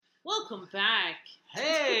Welcome back.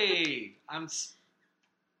 Hey, I'm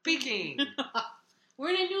speaking. We're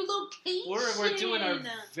in a new location. We're doing our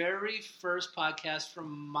very first podcast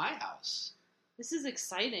from my house. This is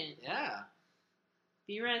exciting. Yeah.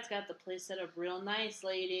 B-Rad's got the place set up real nice,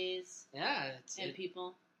 ladies. Yeah.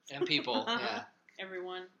 People. And people, yeah.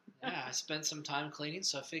 Everyone. Yeah, I spent some time cleaning,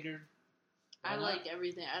 so I figured. I like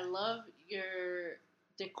everything. I love your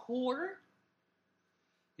decor.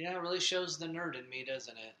 Yeah, it really shows the nerd in me,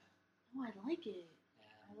 doesn't it? Oh, I like it.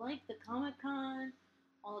 Yeah. I like the Comic-Con,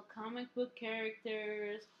 all the comic book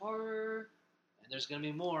characters, horror. And there's going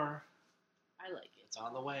to be more. I like it. It's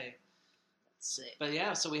on the way. That's sick. But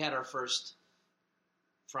yeah, so we had our first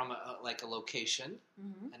from a location,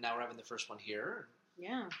 Mm-hmm. and now we're having the first one here.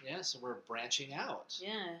 Yeah. Yeah, so we're branching out.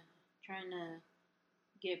 Yeah. Trying to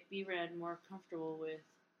get B-Rad more comfortable with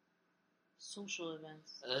social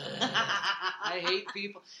events. I hate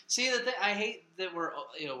people. See, I hate that we're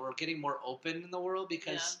getting more open in the world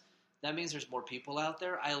because that means there's more people out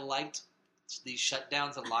there. I liked these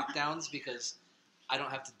shutdowns and lockdowns because I don't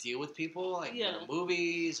have to deal with people. I can go to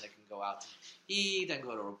movies. I can go out to eat. I can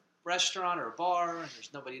go to a restaurant or a bar. And there's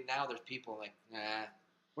nobody now. There's people like, nah.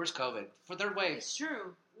 Where's COVID? For third wave. It's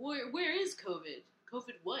true. Where is COVID?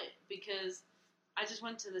 COVID what? Because I just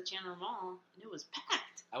went to the Chandler Mall and it was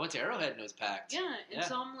packed. I went to Arrowhead and it was packed. Yeah, and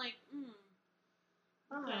so I'm like,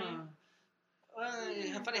 okay.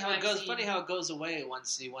 Well, funny how it goes away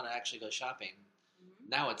once you want to actually go shopping. Mm-hmm.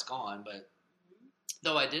 Now it's gone, but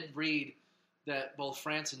though I did read that both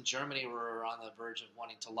France and Germany were on the verge of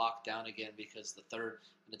wanting to lock down again because the third,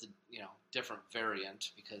 and it's a different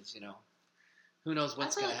variant because who knows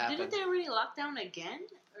what's going to happen. Didn't they already lock down again,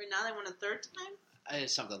 or now they want a third time?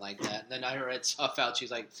 Something like that. And then I read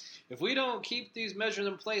Fauci's like, if we don't keep these measures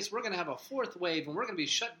in place, we're going to have a fourth wave and we're going to be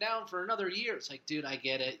shut down for another year. It's like, dude, I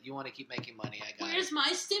get it. You want to keep making money. I got it. Where's my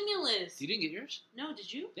stimulus? You didn't get yours? No,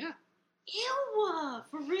 did you? Yeah. Ew,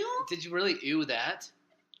 for real? Did you really ew that?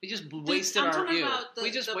 We just wasted our ew.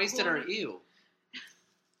 We just wasted our ew.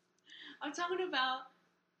 I'm talking about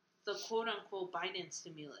the quote-unquote Biden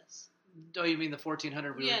stimulus. Oh, you mean the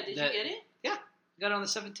 1,400? Yeah, did you get it? Yeah, got it on the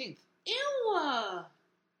 17th. Ew!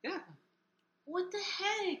 Yeah. What the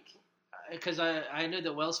heck? Because I knew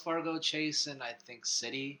that Wells Fargo, Chase, and I think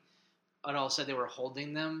Citi all said they were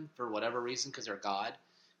holding them for whatever reason because they're God.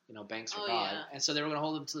 Banks are God. Yeah. And so they were going to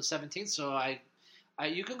hold them to the 17th. So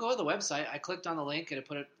you can go to the website. I clicked on the link and it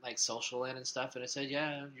put it like social in and stuff. And it said,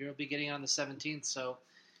 yeah, you'll be getting it on the 17th. So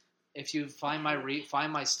if you find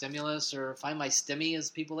my stimulus or find my stimmy, as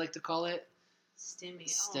people like to call it.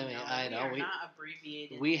 Stimmy. Oh, no, I know. We are not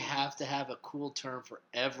abbreviated. We have to have a cool term for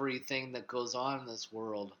everything that goes on in this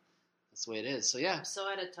world. That's the way it is. So yeah. I'm so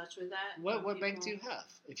out of touch with that. What bank do you have?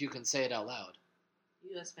 If you can say it out loud.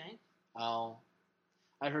 U.S. Bank. Oh,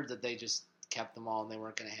 I heard that they just kept them all and they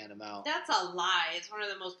weren't going to hand them out. That's a lie. It's one of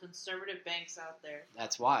the most conservative banks out there.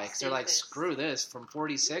 That's why. Because they're like, screw this. From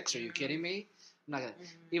 46? Are you kidding me? I'm not going to.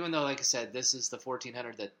 Even though, like I said, this is the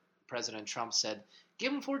 1,400 that President Trump said,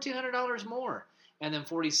 give them $1,400 more. And then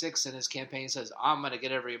 46 in his campaign says, I'm going to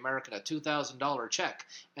get every American a $2,000 check.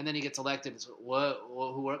 And then he gets elected and says,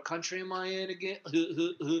 what country am I in again?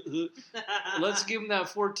 Let's give him that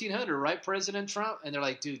 $1,400, right, President Trump? And they're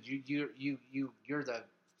like, dude, you're the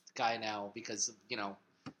guy now because of,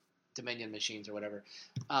 Dominion machines or whatever.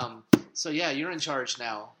 So, yeah, you're in charge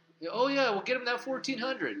now. Oh, yeah, we'll get him that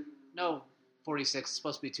 $1,400. No, 46 is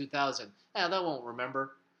supposed to be 2,000. Yeah, that won't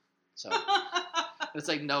remember. So... It's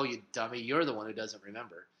like, no, you dummy. You're the one who doesn't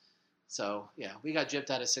remember. So, yeah, we got gypped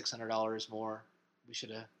out of $600 more. We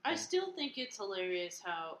should have. I still think it's hilarious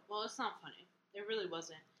how, well, it's not funny. It really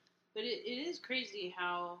wasn't. But it is crazy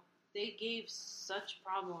how they gave such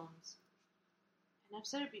problems. And I've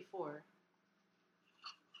said it before.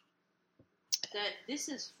 That this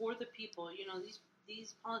is for the people.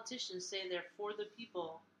 These politicians say they're for the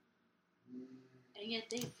people. And yet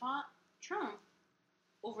they fought Trump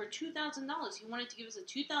over $2,000. He wanted to give us a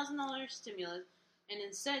 $2,000 stimulus, and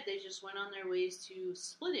instead they just went on their ways to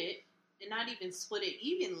split it, and not even split it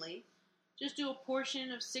evenly, just do a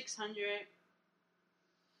portion of $600,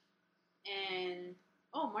 and,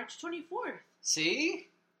 March 24th. See?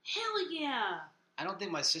 Hell yeah! I don't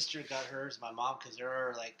think my sister got hers, my mom, because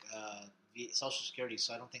they're, Social Security,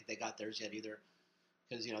 so I don't think they got theirs yet either.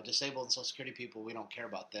 Because, disabled and Social Security people, we don't care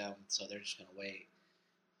about them, so they're just going to wait.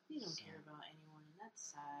 We don't care about anyone.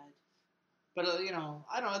 That's sad. But, I don't know.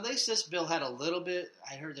 At least this bill had a little bit.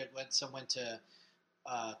 I heard that some went to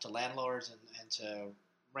landlords and to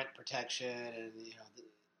rent protection. And,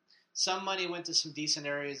 some money went to some decent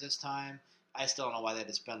areas this time. I still don't know why they had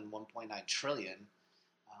to spend $1.9 trillion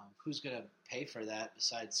who's going to pay for that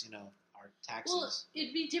besides, our taxes? Well,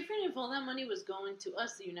 it'd be different if all that money was going to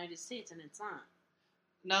us, the United States, and it's not.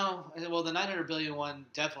 No, well, the 900 billion one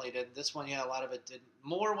definitely did. This one, yeah, a lot of it did.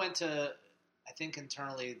 More went to, I think,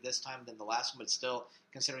 internally this time than the last one, but still,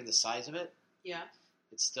 considering the size of it, Yeah.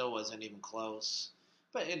 it still wasn't even close.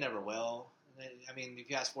 But it never will. I mean,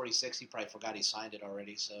 if you ask 46, he probably forgot he signed it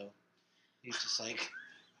already, so he's just like,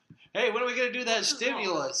 hey, when are we going to do that This is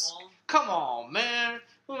stimulus? horrible. Come on, man.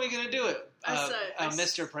 When are we going to do it?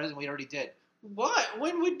 Mr. President, we already did. What?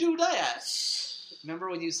 When we do that? Remember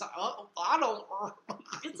when you saw? Oh, I don't.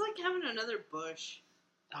 It's like having another Bush.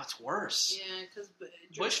 No, it's worse. Yeah, because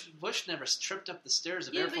Bush never tripped up the stairs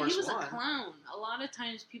of yeah, Air but Force he was One. a clown. A lot of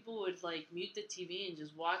times people would like mute the TV and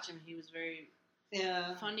just watch him. He was very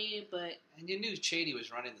funny, but And you knew Cheney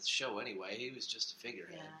was running the show anyway. He was just a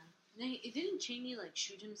figurehead. Didn't Cheney like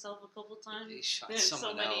shoot himself a couple times? He shot There's so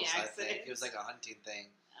someone many else, accidents. I think. It was like a hunting thing.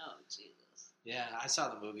 Oh Jesus! Yeah, I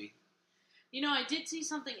saw the movie. I did see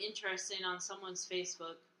something interesting on someone's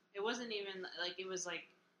Facebook. It wasn't even like it was like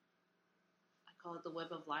I call it the web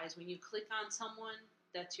of lies. When you click on someone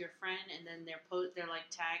that's your friend, and then they're like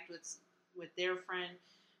tagged with their friend,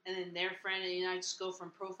 and then their friend, and I just go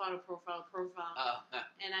from profile to profile to profile.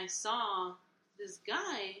 And I saw this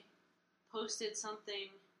guy posted something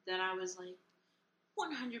that I was like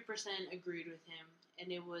 100% agreed with him,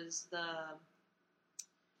 and it was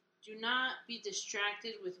do not be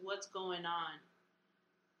distracted with what's going on.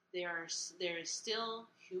 There is still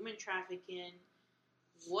human trafficking.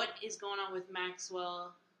 What is going on with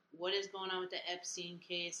Maxwell? What is going on with the Epstein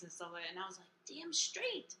case and stuff like that? And I was like, damn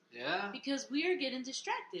straight. Yeah. Because we are getting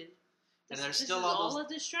distracted. And there's this still is all a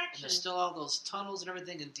distraction. And there's still all those tunnels and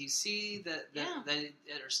everything in D.C. that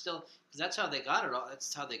are still, because that's how they got it all.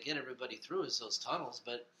 That's how they get everybody through is those tunnels.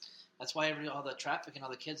 But that's why all the traffic and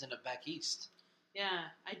all the kids end up back east. Yeah,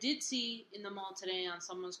 I did see in the mall today on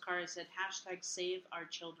someone's car it said #save our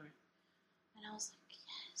children, and I was like,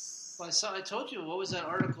 yes. Well, I told you what was that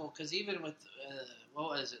article? Because even with what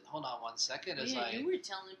was it? Hold on one second. You were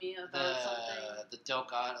telling me about something.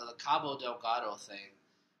 The Cabo Delgado thing,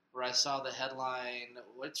 where I saw the headline.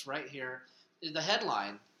 What's right here? The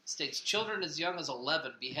headline states: children as young as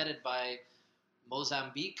 11 beheaded by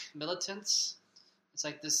Mozambique militants. It's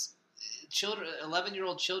like this.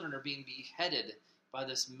 11-year-old children are being beheaded by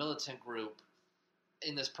this militant group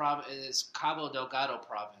in this Cabo Delgado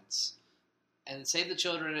province, and Save the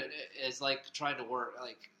Children is like trying to work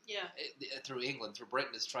through England, through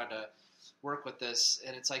Britain is trying to work with this,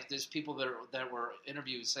 and it's like there's people that were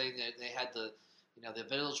interviewed saying that they had the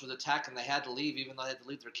village was attacked and they had to leave, even though they had to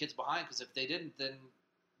leave their kids behind because if they didn't, then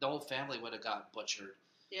the whole family would have got butchered.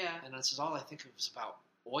 Yeah, and this is all I think it was about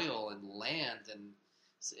oil and land and.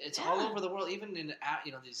 It's all over the world, even in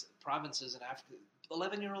these provinces in Africa.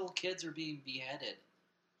 11-year-old kids are being beheaded.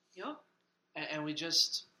 Yep. And we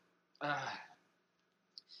just and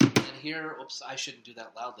here. Oops, I shouldn't do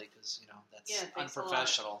that loudly because that's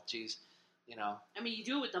unprofessional. Jeez, I mean, you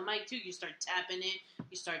do it with the mic too. You start tapping it.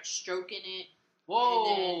 You start stroking it.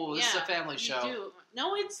 Whoa, this is a family show. Do.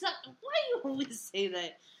 No, it's not. Why do you always say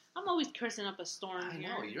that? I'm always cursing up a storm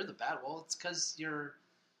here. I know you're the bad. Well, it's because you're.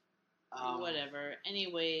 Whatever.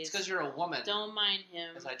 Anyways. It's because you're a woman. Don't mind him.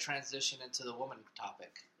 As I transition into the woman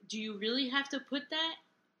topic. Do you really have to put that?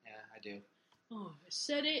 Yeah, I do. Oh, I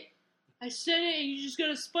said it, and you just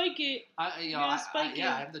gotta spike it.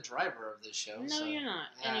 I'm the driver of this show. No, so. you're not.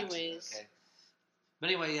 Yeah, Anyways. Okay. But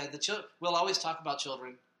anyway, yeah, we'll always talk about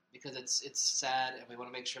children because it's sad, and we want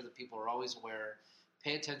to make sure that people are always aware.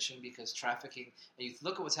 Pay attention because trafficking. And you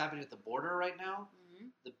look at what's happening at the border right now.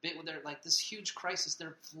 The bit where they're like this huge crisis,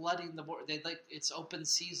 they're flooding the border. It's open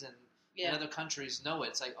season. Yeah. And other countries know it.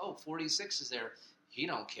 It's like, 46 is there. He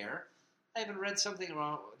don't care. I even read something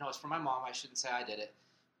wrong. No, it's from my mom. I shouldn't say I did it.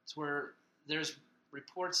 It's where there's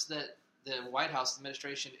reports that the White House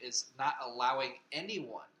administration is not allowing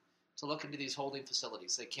anyone to look into these holding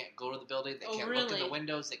facilities. They can't go to the building. They can't look in the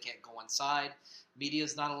windows. They can't go inside.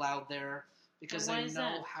 Media's not allowed there because they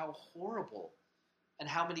know how horrible and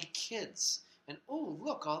how many kids. And,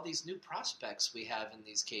 look, all these new prospects we have in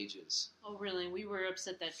these cages. Oh, really? We were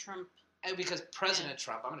upset that Trump... And because President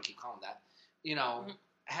Trump, I'm going to keep calling that,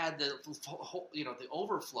 had the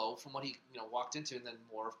overflow from what he, walked into, and then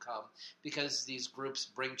more have come because these groups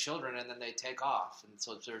bring children and then they take off. And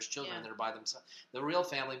so there's children that are by themselves. The real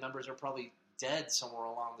family members are probably dead somewhere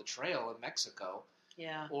along the trail in Mexico.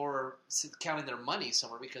 Yeah. Or counting their money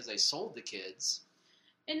somewhere because they sold the kids.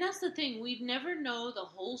 And that's the thing. We'd never know the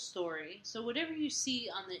whole story. So whatever you see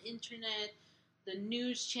on the internet, the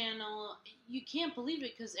news channel. You can't believe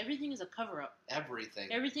it because everything is a cover-up.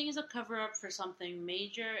 Everything is a cover-up for something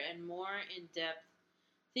major and more in-depth.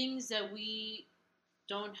 Things that we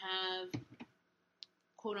don't have,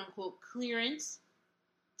 quote-unquote, clearance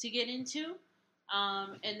to get into.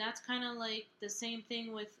 And that's kind of like the same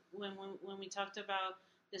thing with when we talked about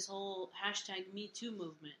this whole hashtag #MeToo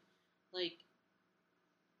movement. Like,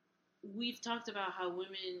 we've talked about how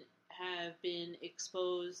women have been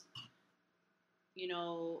exposed,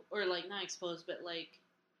 or like not exposed, but like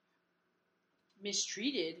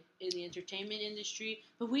mistreated in the entertainment industry,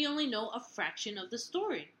 but we only know a fraction of the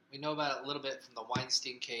story. We know about it a little bit from the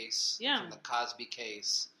Weinstein case, from the Cosby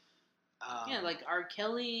case. Like R.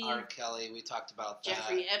 Kelly. We talked about that.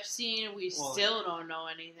 Jeffrey Epstein. We still don't know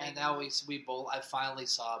anything. And now I finally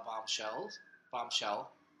saw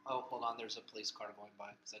Bombshell. Oh, hold on, there's a police car going by.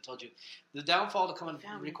 Because I told you, the downfall to coming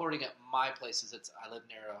recording at my place is I live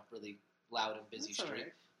near a really loud and busy street.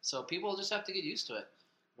 Right. So people just have to get used to it.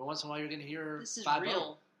 Every once in a while, you're going to hear this is 5-0.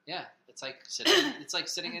 real. Yeah, it's like sitting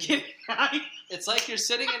in here. It's like you're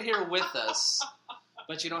sitting in here with us,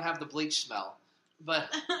 but you don't have the bleach smell.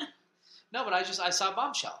 But no, but I saw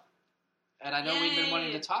Bombshell, and I know we've been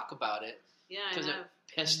wanting to talk about it. Yeah, because it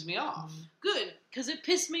pissed me off. Good, because it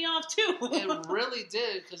pissed me off too. It really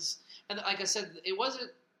did, and like I said, it wasn't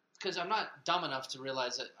because I'm not dumb enough to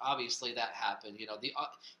realize that obviously that happened.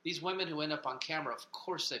 These women who end up on camera, of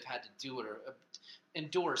course they've had to do it or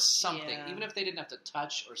endure something, even if they didn't have to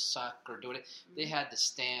touch or suck or do it. They had to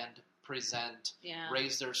stand, present,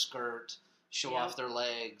 raise their skirt, show off their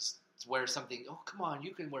legs, wear something. Oh, come on,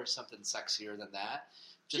 you can wear something sexier than that.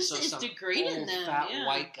 Just so some old fat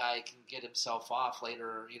white guy can get himself off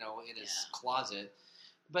later, in his closet.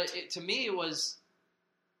 But to me, it was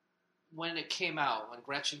when it came out, when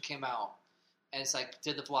Gretchen came out, and it's like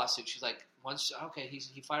did the lawsuit. She's like,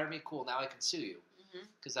 he fired me, cool. Now I can sue you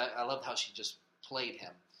because I loved how she just played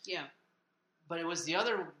him. Yeah. But it was the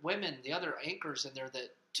other women, the other anchors in there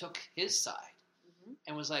that took his side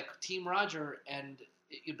and was like Team Roger, and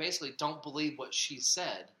you basically don't believe what she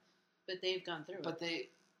said. But they've gone through it.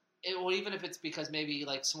 Even if it's because maybe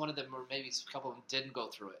like one of them or maybe a couple of them didn't go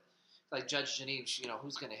through it. Like Judge Jeanine,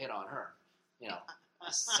 who's going to hit on her?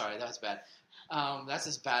 Sorry, that was bad. That's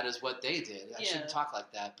as bad as what they did. I shouldn't talk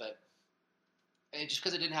like that, but just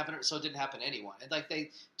because it didn't happen, so it didn't happen to anyone. And like they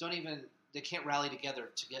can't rally together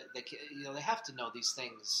to get. They have to know these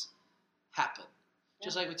things happen. Yeah.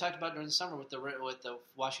 Just like we talked about during the summer with the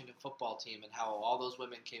Washington football team and how all those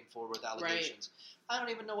women came forward with allegations. Right. I don't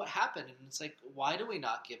even know what happened, and it's like, why do we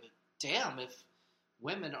not give a damn if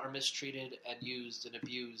women are mistreated and used and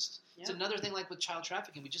abused? Yeah. It's another thing like with child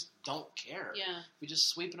trafficking. We just don't care. Yeah. We just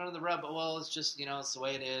sweep it under the rug. But, well, it's just, it's the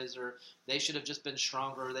way it is, or they should have just been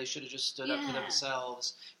stronger, or they should have just stood up for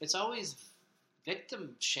themselves. It's always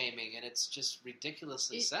victim shaming, and it's just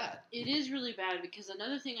ridiculously sad. It is really bad because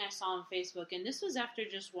another thing I saw on Facebook, and this was after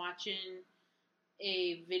just watching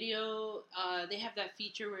a video, they have that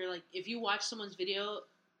feature where, like, if you watch someone's video,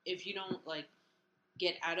 if you don't, like,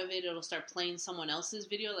 get out of it, it'll start playing someone else's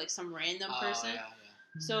video, like some random person. Yeah.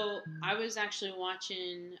 So I was actually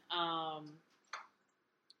watching a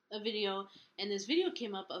video, and this video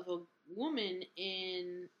came up of a woman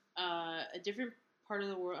in a different part of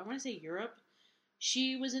the world. I want to say Europe.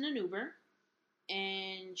 She was in an Uber,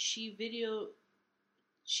 and she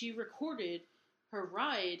recorded her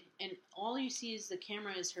ride, and all you see is the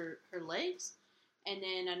camera is her legs, and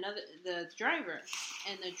then the driver,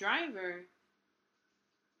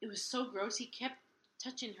 it was so gross. He kept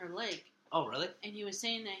touching her leg. Oh, really? And he was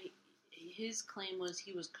saying that his claim was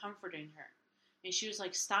he was comforting her, and she was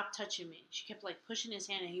like, "Stop touching me." She kept like pushing his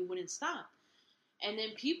hand, and he wouldn't stop. And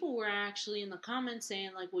then people were actually in the comments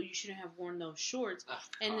saying, like, well, you shouldn't have worn those shorts. Oh,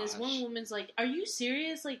 and this one woman's like, are you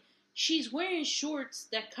serious? Like, she's wearing shorts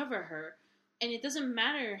that cover her, and it doesn't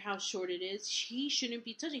matter how short it is. She shouldn't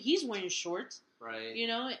be touching. He's wearing shorts. Right.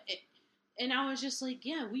 And I was just like,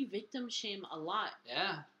 yeah, we victim shame a lot.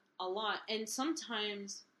 Yeah. A lot. And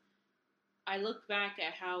sometimes I look back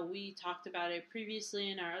at how we talked about it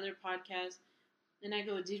previously in our other podcast, and I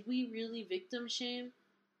go, did we really victim shame?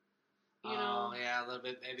 Yeah, a little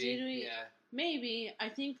bit, maybe. Did we? Yeah. Maybe. I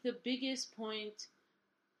think the biggest point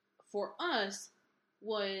for us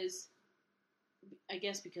was, I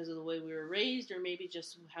guess because of the way we were raised, or maybe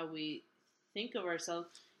just how we think of ourselves.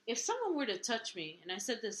 If someone were to touch me, and I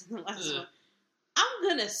said this in the last one, I'm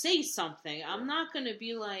going to say something. I'm not going to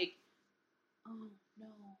be like, oh, no,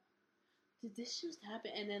 did this just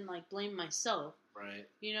happen? And then, like, blame myself. Right.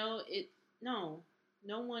 No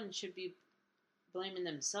one should be blaming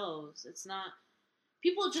themselves. It's not,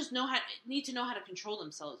 people just need to know how to control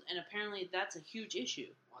themselves, and apparently that's a huge issue.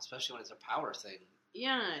 Well, especially when it's a power thing.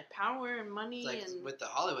 Yeah, power and money, like and with the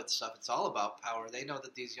Hollywood stuff, it's all about power. They know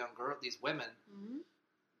that these these women, mm-hmm.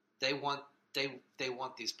 they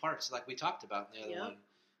want these parts, like we talked about in the other one.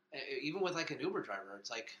 Even with like an Uber driver, it's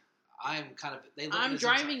like I'm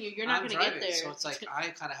driving you. You're not going to get there. So it's like I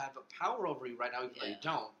kind of have a power over you right now, even though you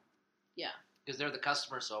don't. Yeah. Because they're the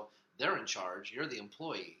customer, so they're in charge. You're the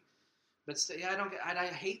employee. But I don't get. I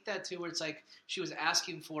hate that too. Where it's like she was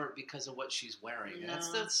asking for it because of what she's wearing. No. And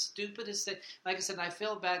that's the stupidest thing. Like I said, I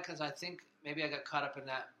feel bad because I think maybe I got caught up in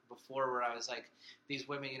that before, where I was like, these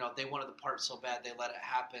women, they wanted the part so bad they let it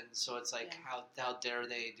happen. So it's like, how dare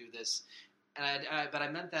they do this? And but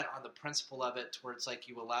I meant that on the principle of it, where it's like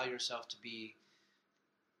you allow yourself to be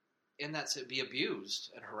to be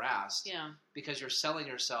abused and harassed, because you're selling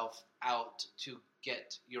yourself out to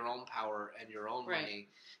get your own power and your own money.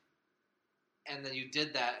 And then you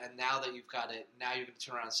did that, and now that you've got it, now you're going to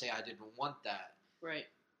turn around and say, I didn't want that. Right.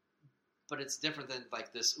 But it's different than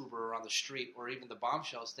like this Uber on the street, or even the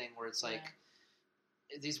Bombshells thing, where it's like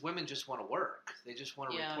these women just want to work. They just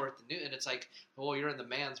want to report the news. And it's like, oh, you're in the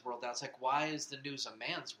man's world. That's like, why is the news a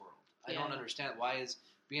man's world? I don't understand. Why is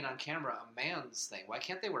being on camera a man's thing? Why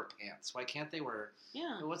can't they wear pants? Why can't they wear...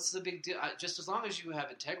 Yeah. What's the big deal? Just as long as you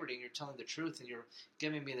have integrity and you're telling the truth and you're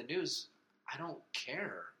giving me the news, I don't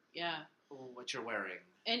care. Yeah. What you're wearing.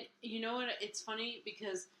 And you know what? It's funny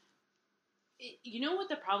because you know what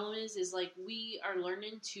the problem is like we are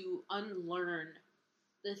learning to unlearn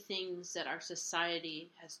the things that our society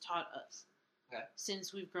has taught us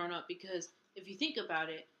since we've grown up. Because if you think about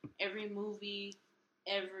it, every movie,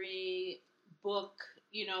 every book,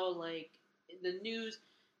 like the news,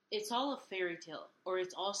 it's all a fairy tale, or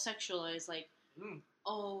it's all sexualized. Like,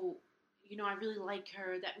 oh, I really like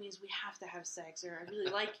her. That means we have to have sex. Or I really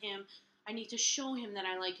like him. I need to show him that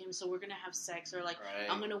I like him, so we're going to have sex. Or, like,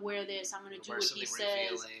 I'm going to wear this. I'm going to do what he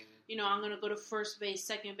says. I'm going to go to first base,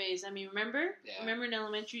 second base. I mean, remember? Yeah. Remember in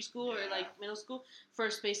elementary school or, like, middle school?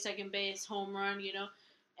 First base, second base, home run,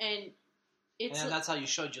 And and that's how you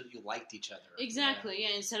showed you liked each other. Exactly,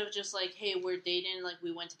 yeah. Instead of just, like, hey, we're dating. Like,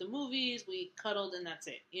 we went to the movies, we cuddled, and that's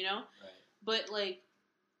it, Right. But, like,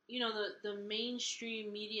 the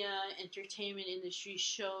mainstream media entertainment industry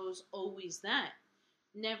shows always that.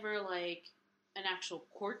 Never like an actual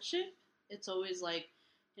courtship. It's always like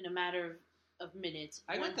in a matter of minutes.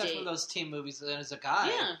 I got that from those teen movies. And as a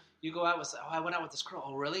guy, you go out with, I went out with this girl.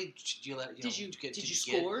 Oh, really? Did you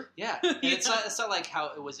score? Yeah. And it's not like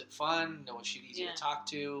how was it fun? Was she easy to talk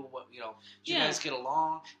to? What did you guys get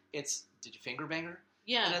along? It's did you finger bang her?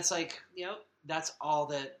 Yeah. And it's like, that's all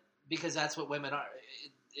that, because that's what women are.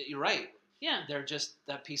 You're right. Yeah. They're just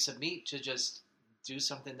that piece of meat to just do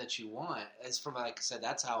something that you want. As from, like I said,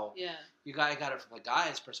 that's how you got it from a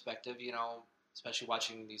guy's perspective, especially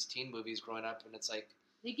watching these teen movies growing up, and it's like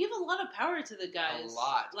they give a lot of power to the guys. A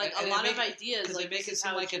lot. Like a lot of ideas. Because like, they make it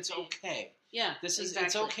seem like it's okay. Yeah.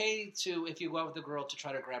 It's okay to, if you go out with a girl, to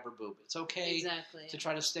try to grab her boob. It's okay to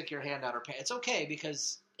try to stick your hand on her pants. It's okay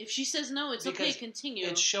because if she says no, it's okay, continue.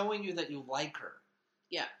 It's showing you that you like her.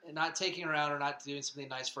 Yeah. And not taking her out or not doing something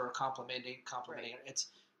nice for her, complimenting her. It's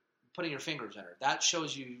putting your fingers in her. That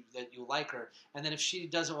shows you that you like her. And then if she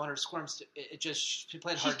doesn't want her squirms, she's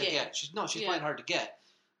playing hard to get. She's playing hard to get.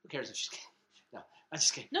 Who cares if she's gay? No, I'm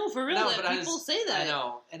just kidding. No, for real. People say that. I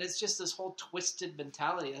know. And it's just this whole twisted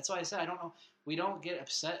mentality. That's why I said, I don't know. We don't get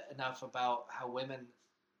upset enough about how women,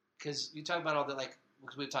 because you talk about all the, like,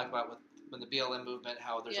 because we've talked about when the BLM movement,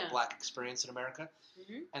 how there's a black experience in America.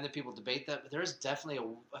 Mm-hmm. And then people debate that. But there is definitely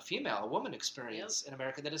a woman experience in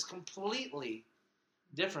America that is completely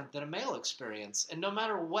different than a male experience. And no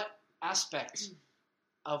matter what aspect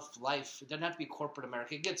of life, it doesn't have to be corporate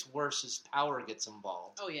America. It gets worse as power gets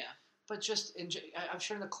involved. Oh, yeah. But just, I'm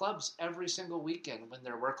sure in the clubs, every single weekend when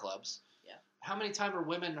there were clubs, how many times are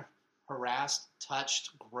women harassed,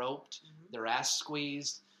 touched, groped, their ass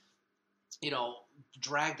squeezed,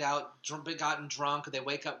 dragged out, gotten drunk, they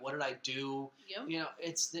wake up, what did I do? Yep.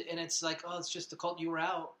 It's like, oh, it's just the cult. You were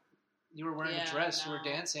out. You were wearing a dress. You were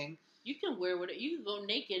dancing. You can wear whatever. You can go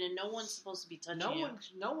naked, and no one's supposed to be touching you.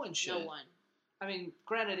 No one should. No one. I mean,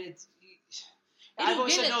 granted, I've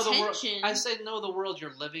always said no. The world. I say no. The world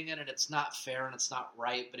you're living in, and it's not fair, and it's not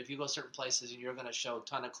right. But if you go certain places, and you're going to show a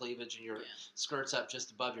ton of cleavage, and your skirts up just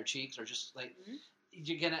above your cheeks, or just like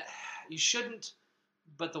you shouldn't.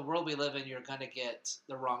 But the world we live in, you're going to get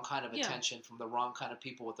the wrong kind of attention from the wrong kind of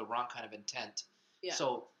people with the wrong kind of intent. Yeah.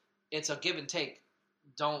 So it's a give and take.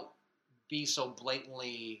 Don't be so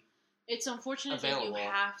blatantly It's unfortunate that you available.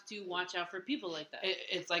 have to watch out for people like that.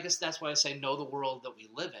 It's like that's why I say know the world that we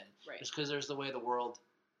live in. Right. Just because there's the way the world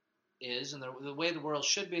is, and the way the world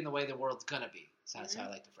should be, and the way the world's gonna be. That's how I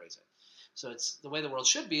like to phrase it. So it's the way the world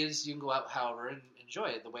should be is you can go out however and enjoy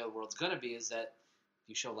it. The way the world's gonna be is that if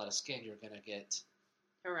you show a lot of skin, you're gonna get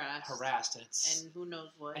harassed, and who knows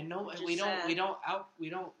what. And no, we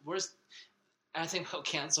don't. Where's I think about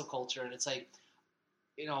cancel culture, and it's like,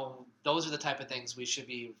 those are the type of things we should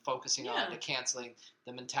be focusing on. The canceling,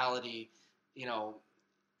 the mentality.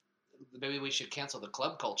 Maybe we should cancel the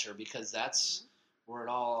club culture because that's where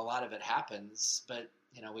a lot of it happens. But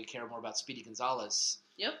we care more about Speedy Gonzalez.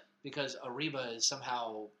 Yep. Because Arriba is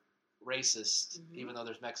somehow racist, even though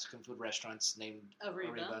there's Mexican food restaurants named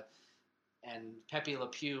Arriba. And Pepe Le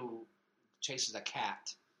Pew chases a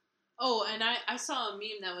cat. Oh, and I saw a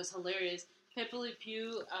meme that was hilarious. Pepe Le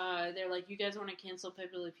Pew, they're like, you guys want to cancel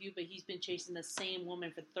Pepe Le Pew, but he's been chasing the same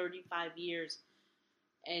woman for 35 years,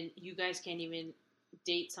 and you guys can't even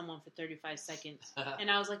date someone for 35 seconds.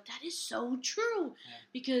 And I was like, that is so true. Yeah.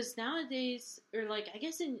 Because nowadays, or like, I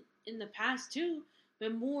guess in the past too,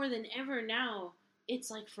 but more than ever now, it's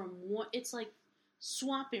like it's like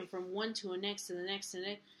swapping from one to the next to the next to the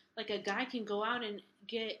next. Like a guy can go out and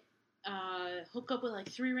get hook up with like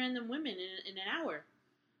 3 random women in an hour,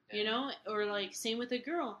 or like same with a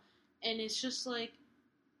girl, and it's just like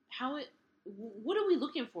what are we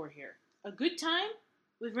looking for here? A good time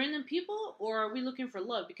with random people, or are we looking for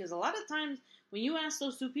love? Because a lot of times when you ask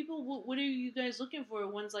those two people, what are you guys looking for?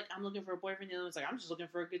 One's like, I'm looking for a boyfriend. The other one's like, I'm just looking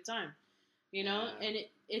for a good time, And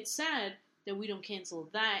it's sad that we don't cancel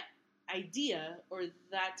that idea or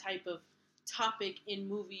that type of topic in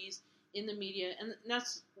movies, in the media, and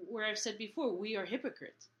that's where I've said before, we are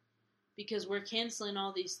hypocrites because we're canceling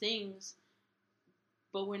all these things,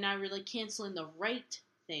 but we're not really canceling the right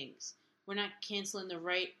things. We're not canceling the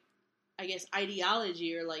right, I guess,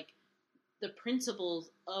 ideology or like the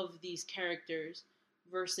principles of these characters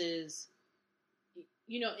versus,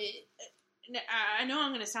 I know I'm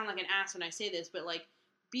going to sound like an ass when I say this, but like,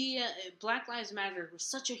 Black Lives Matter was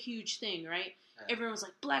such a huge thing, right? Yeah. Everyone was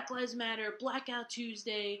like, Black Lives Matter, Blackout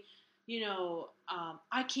Tuesday,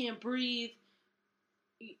 I can't breathe.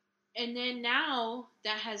 And then now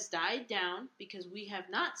that has died down because we have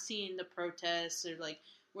not seen the protests or like,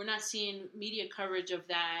 we're not seeing media coverage of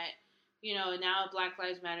that. Now Black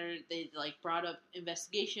Lives Matter, they like brought up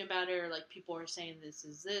investigation about it, or like people are saying this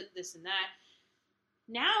is it, this and that.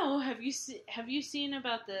 Now, have you seen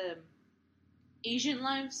about the Asian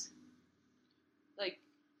lives?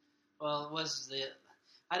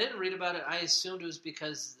 I didn't read about it. I assumed it was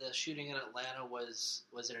because the shooting in Atlanta was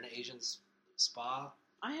it an Asian spa?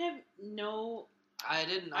 I have no. I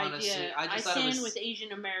didn't honestly. Idea. I just thought stand it was with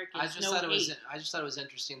Asian Americans. I just thought it was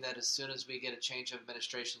interesting that as soon as we get a change of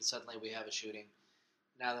administration, suddenly we have a shooting.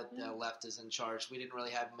 Now that the left is in charge, we didn't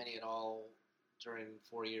really have many at all during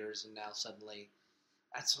 4 years, and now suddenly,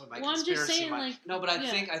 that's what my conspiracy. I'm just saying, but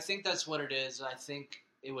I think that's what it is. I think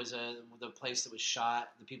it was the place that was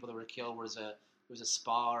shot. The people that were killed was a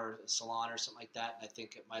spa or a salon or something like that, and I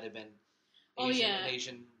think it might have been. An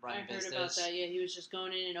Asian run business. I heard about that. Yeah, he was just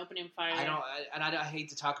going in and opening fire. I hate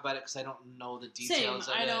to talk about it because I don't know the details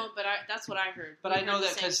of it. I know, but that's what I heard. But I know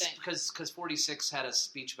that because 46 had a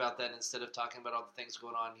speech about that. Instead of talking about all the things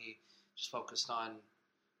going on, he just focused on,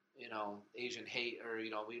 Asian hate or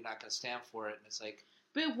we're not going to stand for it. And it's like,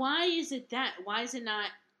 but why is it that? Why is it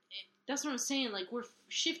not? That's what I'm saying. Like we're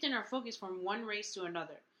shifting our focus from one race to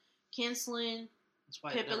another, canceling. That's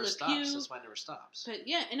why it never stops. That's why it never stops. But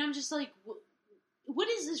yeah, and I'm just like, what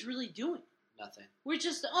is this really doing? Nothing. We're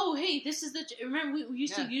just, this is the. Remember, we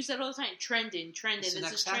used to use that all the time. Trending. It's the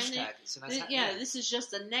next hashtag. This is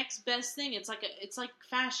just the next best thing. It's like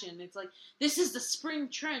fashion. It's like this is the spring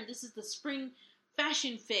trend. This is the spring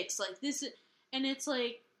fashion fix. Like this, and it's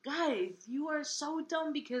like, guys, you are so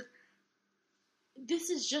dumb because this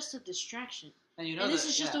is just a distraction. And this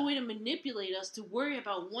is just a way to manipulate us to worry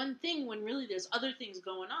about one thing when really there's other things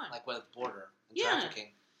going on. Like with border and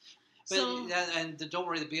trafficking. But, don't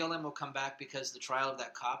worry, the BLM will come back because the trial of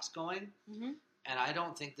that cop's going. Mm-hmm. And I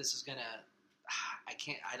don't think this is going to...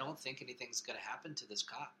 I don't think anything's going to happen to this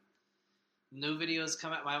cop. New videos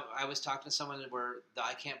come out. I was talking to someone where the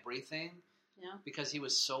I can't breathe thing. Yeah. Because he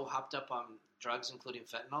was so hopped up on drugs, including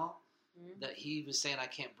fentanyl, that he was saying I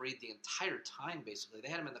can't breathe the entire time, basically. They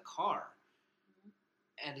had him in the car.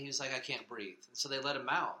 And he was like, I can't breathe. And so they let him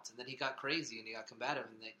out. And then he got crazy and he got combative.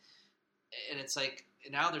 And it's like,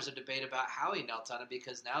 now there's a debate about how he knelt on it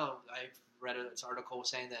because now I've read an article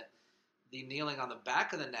saying that the kneeling on the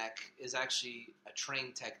back of the neck is actually a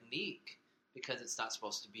trained technique because it's not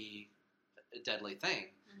supposed to be a deadly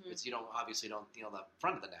thing. Mm-hmm. It's obviously don't the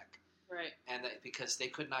front of the neck, Right. and because they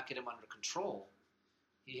could not get him under control,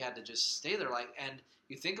 he had to just stay there. And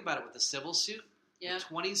you think about it with the civil suit, Yeah.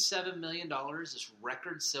 $27 million, this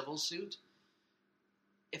record civil suit.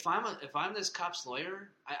 If I'm this cop's lawyer,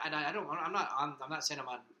 I'm not saying I'm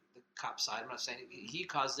on the cop's side. I'm not saying he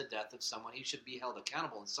caused the death of someone. He should be held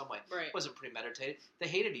accountable in some way. Right. It wasn't premeditated. They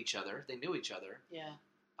hated each other. They knew each other. Yeah.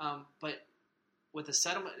 But with the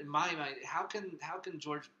settlement, in my mind, how can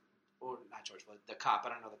George, or not George, but the cop, I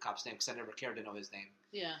don't know the cop's name because I never cared to know his name.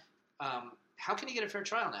 Yeah. How can he get a fair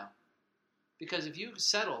trial now? Because if you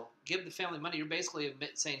settle, give the family money, you're basically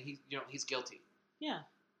saying he's guilty. Yeah.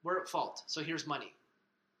 We're at fault, so here's money.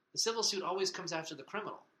 The civil suit always comes after the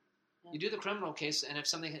criminal. Yeah. You do the criminal case, and if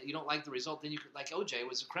something you don't like the result, then you could, like OJ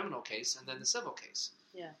was a criminal case, and then the civil case.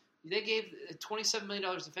 Yeah. They gave $27 million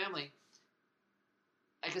to the family.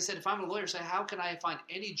 Like I said, if I'm a lawyer, say how can I find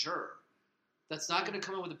any juror that's not going to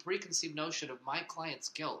come in with a preconceived notion of my client's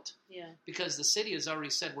guilt? Yeah. Because the city has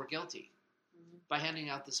already said we're guilty by handing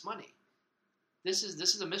out this money. This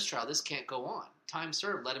is a mistrial. This can't go on. Time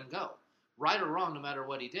served. Let him go. Right or wrong, no matter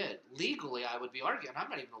what he did. Legally, I would be arguing. I'm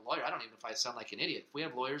not even a lawyer. I don't even know if I sound like an idiot. If we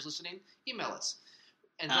have lawyers listening, email us.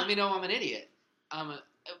 And let me know I'm an idiot.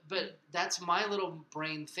 But that's my little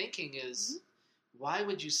brain thinking is, why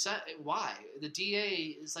would you set... Why? The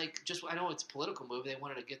DA is like, I know it's a political move. They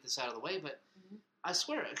wanted to get this out of the way, but I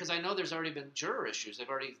swear, because I know there's already been juror issues. They've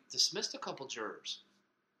already dismissed a couple jurors.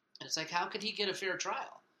 And it's like, how could he get a fair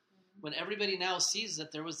trial? When everybody now sees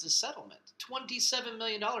that there was this settlement. $27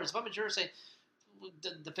 million. If I'm a juror, say,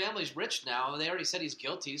 the family's rich now. They already said he's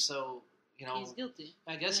guilty, so, he's guilty.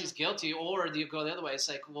 I guess he's guilty. Or you go the other way. It's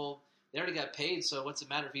like, well, they already got paid, so what's it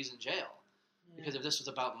matter if he's in jail? Yeah. Because if this was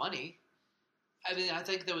about money, I mean, I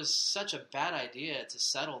think there was such a bad idea to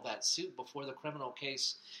settle that suit before the criminal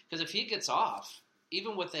case. Because if he gets off,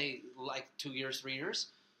 even with 2 years, 3 years,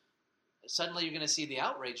 suddenly you're going to see the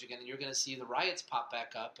outrage again, and you're going to see the riots pop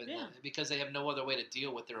back up, and because they have no other way to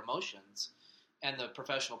deal with their emotions, and the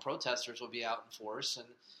professional protesters will be out in force.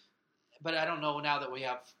 But I don't know now that we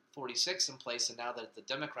have 46 in place, and now that the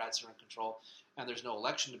Democrats are in control, and there's no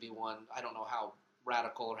election to be won, I don't know how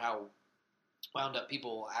radical or how wound up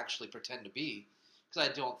people will actually pretend to be, because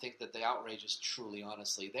I don't think that the outrage is truly,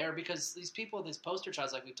 honestly there, because these people, these poster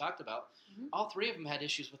childs like we talked about, all three of them had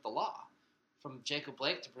issues with the law. From Jacob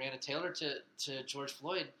Blake to Breonna Taylor to George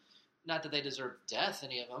Floyd, not that they deserve death,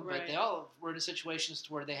 any of them, but they all were in situations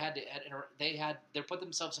to where they put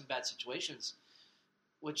themselves in bad situations,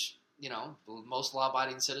 which most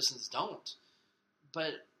law-abiding citizens don't.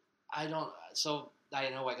 But I don't. So I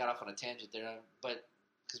know I got off on a tangent there, but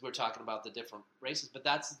because we're talking about the different races, but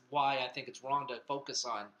that's why I think it's wrong to focus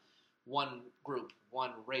on one group,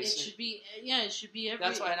 one race. It should be, it should be every.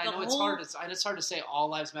 That's why, and I know it's hard to say all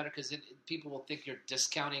lives matter because people will think you're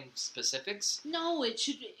discounting specifics. No, it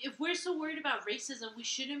should. If we're so worried about racism, we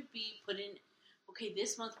shouldn't be putting. Okay,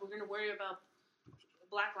 this month we're going to worry about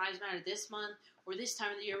Black Lives Matter. This month or this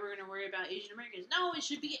time of the year we're going to worry about Asian Americans. No, it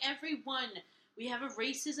should be everyone. We have a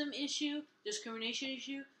racism issue, discrimination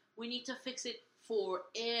issue. We need to fix it for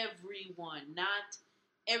everyone, not.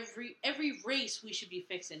 Every race we should be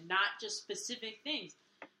fixing, not just specific things,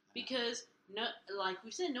 because like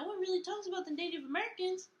we said, no one really talks about the Native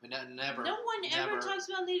Americans. Never. No one ever talks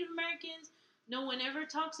about Native Americans. No one ever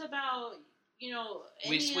talks about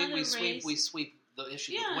we sweep the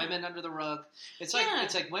issue of women under the rug. It's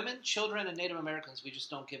like women, children, and Native Americans. We just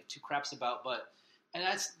don't give two craps about. And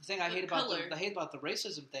that's the thing I hate about the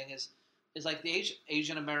racism thing is like the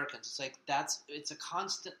Asian Americans. It's like it's a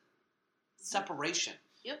constant separation.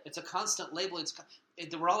 Yep. It's a constant label.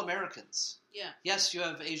 We're all Americans. Yeah. Yes, you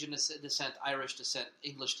have Asian descent, Irish descent,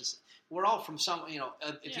 English descent. We're all from some.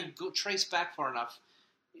 If you go trace back far enough,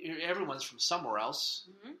 everyone's from somewhere else.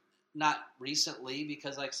 Mm-hmm. Not recently,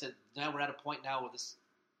 because like I said, now we're at a point now where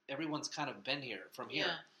everyone's kind of been here from here.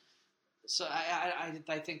 So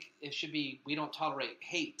I think it should be. We don't tolerate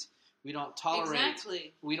hate. We don't tolerate.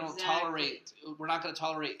 Exactly. We don't tolerate. We're not going to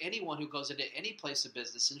tolerate anyone who goes into any place of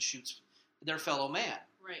business and shoots their fellow man.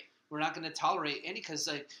 Right. We're not going to tolerate any because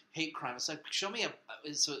hate crime. It's like show me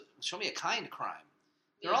a kind crime.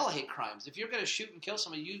 They're all hate crimes. If you're going to shoot and kill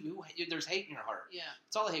somebody, you there's hate in your heart. Yeah.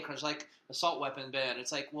 It's all hate crimes, like assault weapon ban.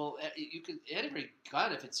 It's like, well, you could every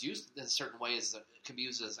gun if it's used in a certain way can be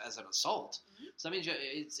used as an assault. Mm-hmm. So that means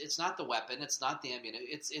it's not the weapon, it's not the ammunition.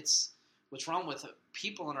 It's what's wrong with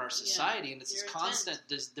people in our society, and it's this constant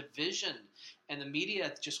division, and the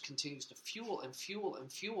media just continues to fuel and fuel and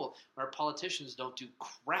fuel. Our politicians don't do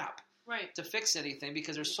crap to fix anything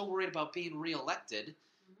because they're so worried about being reelected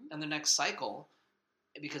in the next cycle.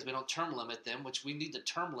 because we don't term limit them, which we need to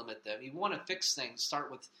term limit them. You want to fix things,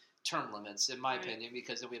 start with term limits, in my opinion,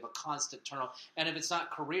 because then we have a constant turnover. And if it's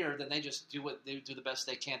not career, then they just do the best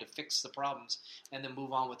they can to fix the problems and then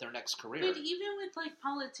move on with their next career. But even with like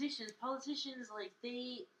politicians like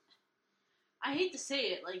I hate to say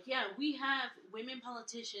it, like yeah, we have women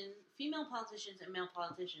politicians, female politicians, and male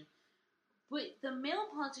politicians. But the male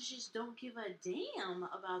politicians don't give a damn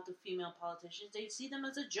about the female politicians. They see them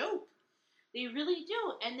as a joke. They really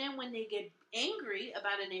do. And then when they get angry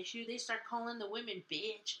about an issue, they start calling the women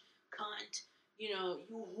bitch, cunt, you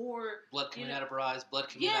whore. Blood coming out of her eyes, blood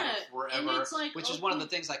coming out of wherever. And it's like, which is one of the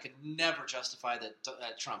things I could never justify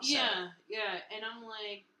that Trump said. Yeah. And I'm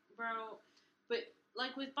like, bro, but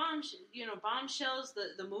like with Bombshells,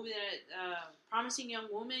 the movie that Promising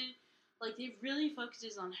Young Woman, like it really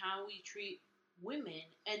focuses on how we treat women,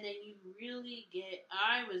 and then you really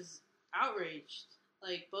I was outraged.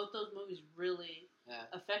 Like, both those movies really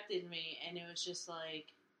affected me, and it was just like,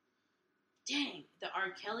 dang, the R.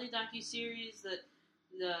 Kelly docuseries,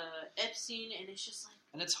 the Epstein, and it's just like...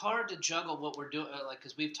 And it's hard to juggle what we're doing, like,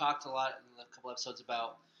 because we've talked a lot in a couple episodes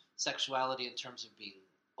about sexuality in terms of being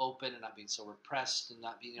open and not being so repressed and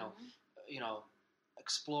not being,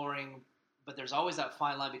 exploring, but there's always that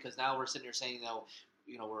fine line, because now we're sitting here saying,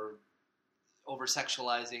 we're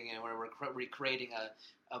over-sexualizing and we're recreating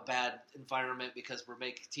a bad environment because we're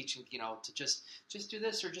teaching, to just do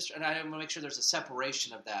this, and I want to make sure there's a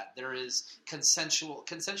separation of that. There is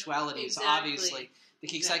consensuality is obviously the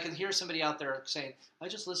key. Because I can hear somebody out there saying, I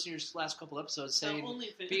just listened to your last couple episodes saying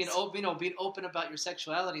being open about your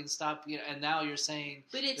sexuality and stop, and now you're saying,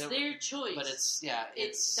 but it's their choice. But it's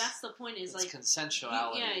that's the point, is it's like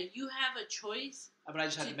consensuality. You have a choice. But I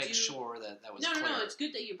just had to make sure that was clear. No, it's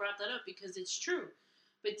good that you brought that up, because it's true.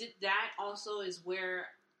 But that also is where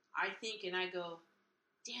I think, and I go,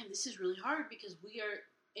 damn, this is really hard, because we are,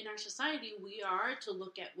 in our society, we are to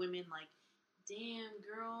look at women like, damn,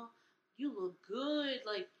 girl, you look good.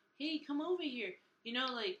 Like, hey, come over here.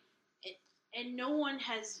 And no one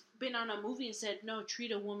has been on a movie and said, no,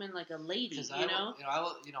 treat a woman like a lady,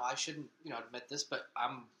 I shouldn't, admit this, but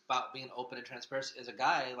I'm about being open and transparent as a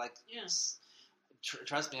guy, like,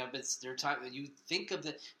 trust me, there are times you think of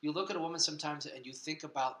you look at a woman sometimes and you think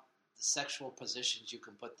about the sexual positions you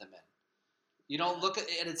can put them in. You don't look at,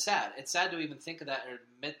 and it's sad. It's sad to even think of that or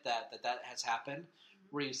admit that has happened. Mm-hmm.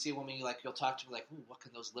 Where you see a woman, you'll talk to her like, ooh, what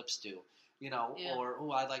can those lips do? Or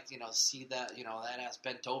ooh, I'd like see that that ass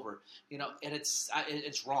bent over. And it's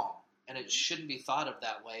wrong, and it shouldn't be thought of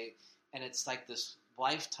that way. And it's like this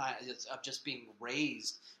lifetime of just being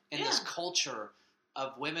raised in this culture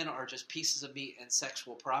of women are just pieces of meat and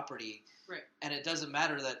sexual property. Right. And it doesn't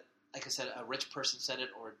matter that, like I said, a rich person said it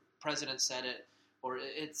or president said it, or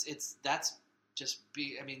that's just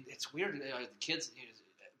it's weird. The kids,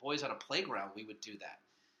 boys on a playground, we would do that.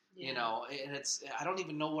 And it's, I don't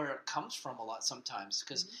even know where it comes from a lot sometimes,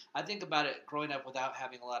 because I think about it growing up without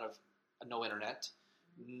having a lot of no internet,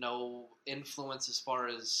 no influence as far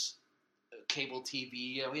as cable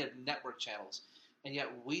TV. We had network channels. And yet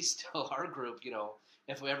we still, our group,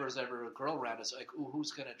 if there's ever a girl around us, like, ooh,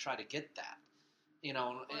 who's going to try to get that? And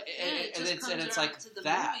it's like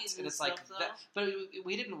that. And it's like that. But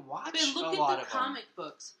we didn't watch a lot of them. Look at the comic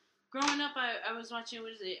books. Growing up, I was watching,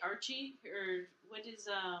 what is it, Archie? Or what is,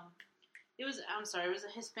 it was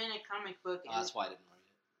a Hispanic comic book. Oh, that's why I didn't read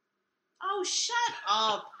it. Oh, shut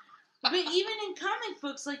up. But even in comic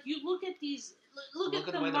books, like, you look at these... Look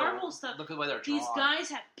at the Marvel stuff. Look at the way they're drawn. These guys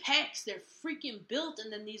have pecs. They're freaking built. And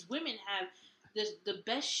then these women have the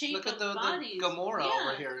best shape of bodies. Look at the Gamora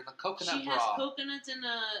over here in the coconut bra. She has coconuts and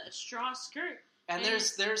a straw skirt. And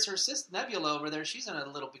there's her sister Nebula over there. She's in a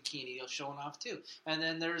little bikini showing off too. And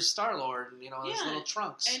then there's Star-Lord and, his little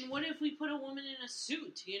trunks. And what if we put a woman in a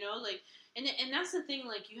suit, And that's the thing,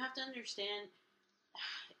 like, you have to understand,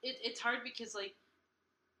 it's hard because, like,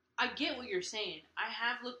 I get what you're saying. I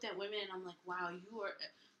have looked at women and I'm like, wow, you are,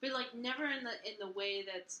 but like never in the way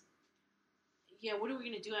that's, what are we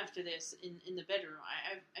gonna do after this in the bedroom?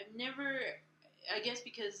 I've never, I guess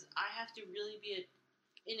because I have to really be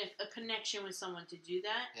in a connection with someone to do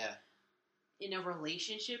that. Yeah. In a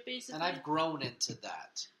relationship, basically. And I've grown into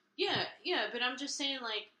that. Yeah, but I'm just saying,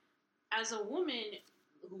 like, as a woman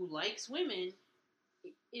who likes women,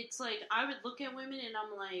 it's like I would look at women and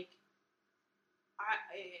I'm like,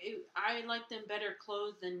 I like them better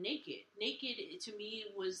clothed than naked. Naked, to me,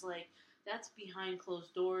 was like, that's behind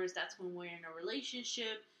closed doors. That's when we're in a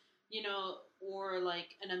relationship, or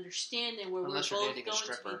like an understanding where Unless we're both going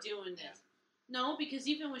to be doing this. No, because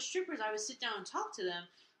even with strippers, I would sit down and talk to them,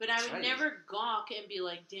 but I would never gawk and be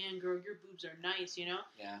like, damn, girl, your boobs are nice, Yeah.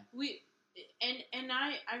 And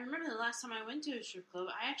I remember the last time I went to a strip club,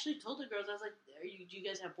 I actually told the girls, I was like, do you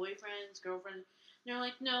guys have boyfriends, girlfriends? And they're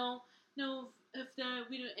like, no, if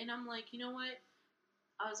we don't. And I'm like, you know what?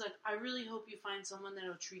 I was like, I really hope you find someone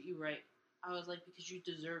that'll treat you right. I was like, because you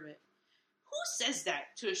deserve it. Who says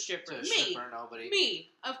that to a stripper? To a Me. stripper, nobody. Me.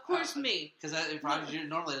 Of course, me. Because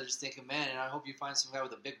normally they're just thinking, man, and I hope you find some guy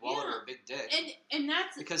with a big wallet or a big dick. And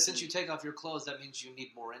that's... Because since you take off your clothes, that means you need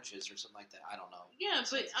more inches or something like that. I don't know. Yeah,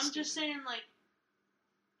 but I'm just saying, like,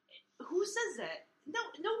 who says that?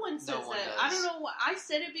 No one says that. Does. I don't know why. I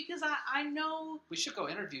said it because I know... We should go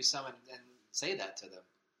interview someone and say that to them.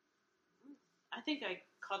 I think I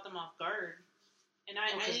caught them off guard. And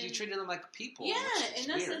because you treated them like people. Yeah, and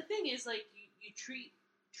that's weird. the thing is, like, you treat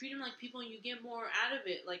them like people and you get more out of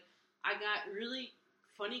it. Like, I got really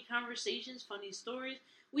funny conversations, funny stories.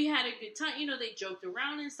 We had a good time. You know, they joked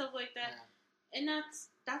around and stuff like that. Yeah. And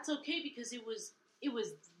that's okay because it was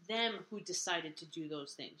them who decided to do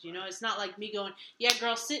those things. You know, it's not like me going, yeah,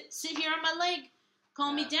 girl, sit here on my leg.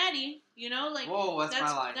 Call me daddy. You know, like, whoa, that's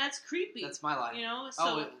my line. That's creepy. That's my line. You know, so...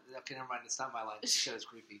 Oh, okay, never mind. It's not my line. You said it's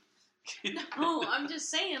creepy. No, I'm just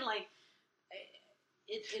saying, like,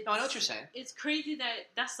 no, I know what you're saying. It's crazy that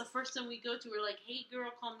that's the first time we go to. We're like, hey, girl,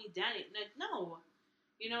 call me daddy. Like, no.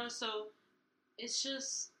 You know, so it's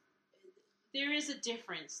just, there is a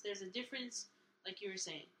difference. There's a difference, like you were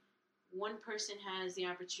saying. One person has the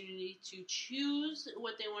opportunity to choose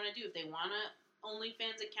what they want to do. If they want a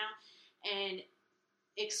OnlyFans account and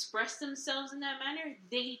express themselves in that manner,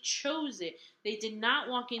 they chose it. They did not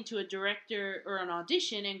walk into a director or an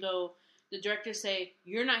audition and go, the director say,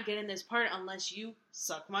 you're not getting this part unless you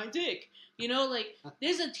suck my dick. You know, like,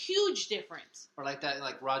 there's a huge difference. Or like that,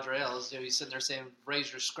 like Roger Ailes, he's sitting there saying,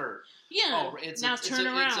 raise your skirt. Yeah. Oh, turn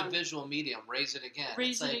around. It's a visual medium. Raise it again.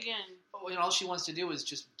 Raise it again. Oh, and all she wants to do is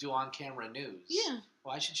just do on-camera news. Yeah.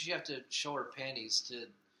 Why should she have to show her panties to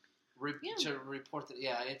report that?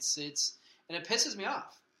 Yeah, it's and it pisses me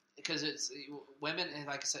off because it's women, and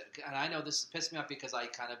like I said, and I know this pisses me off because I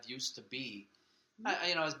kind of used to be,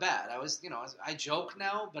 I was bad. I was, I joke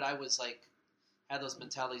now, but I was like, had those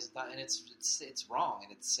mentalities, and it's wrong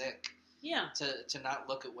and it's sick. Yeah. To not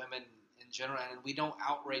look at women in general, and we don't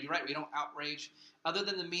outrage. You're right. We don't outrage, other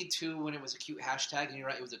than the Me Too when it was a cute hashtag, and you're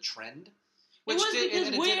right, it was a trend. Which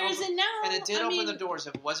where is it now? And it did open the doors.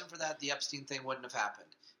 If it wasn't for that, the Epstein thing wouldn't have happened.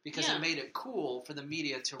 Because it made it cool for the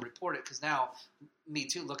media to report it. Because now, Me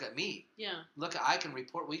Too, look at me. Yeah. Look, I can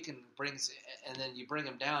report. We can bring, and then you bring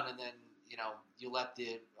them down, and then you let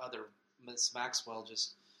the other Miss Maxwell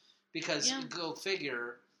just because go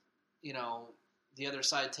figure, the other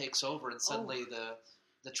side takes over, and suddenly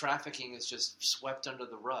the trafficking is just swept under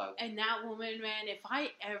the rug. And that woman, man, if I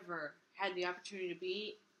ever had the opportunity to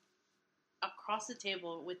be across the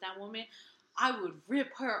table with that woman, I would rip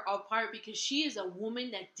her apart because she is a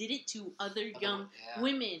woman that did it to other young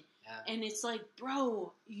women. Yeah. And it's like,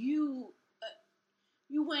 bro, you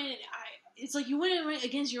went. It's like you went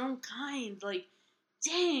against your own kind. Like,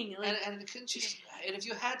 dang. Like, and couldn't you? And if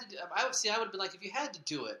you had to, I would have been like, if you had to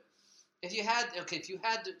do it, if you had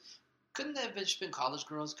to, couldn't they have been college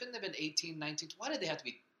girls? Couldn't they have been 18, 19? Why did they have to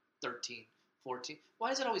be 13, 14?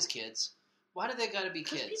 Why is it always kids? Why do they got to be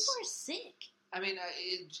kids? People are sick. I mean,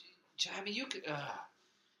 you could,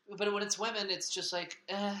 but when it's women, it's just like,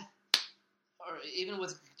 or even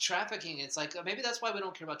with trafficking, it's like maybe that's why we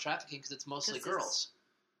don't care about trafficking because it's mostly girls.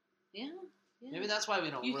 Yeah. Maybe that's why we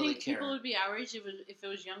don't really care. You think people would be outraged if it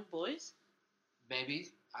was young boys? Maybe.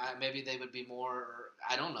 Maybe they would be more.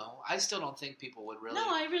 I don't know. I still don't think people would really. No,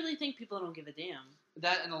 I really think people don't give a damn.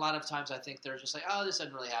 That, and a lot of times I think they're just like, oh, this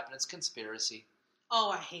doesn't really happen. It's conspiracy.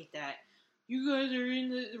 Oh, I hate that. You guys are in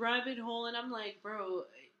the rabbit hole, and I'm like, bro,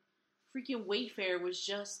 freaking Wayfair was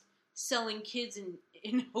just selling kids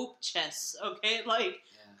in hope chests, okay? Like,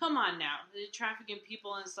 come on now. They're trafficking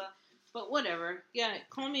people and stuff. But whatever. Yeah,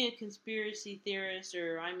 call me a conspiracy theorist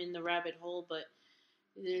or I'm in the rabbit hole, but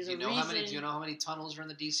there's a reason. Do you know how many tunnels are in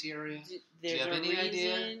the D.C. area? Do you have any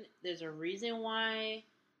idea? There's a reason why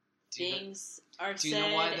things are said,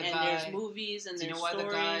 and there's movies and there's stories. Do you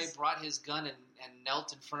know why the guy brought his gun and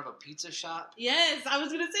knelt in front of a pizza shop? Yes, I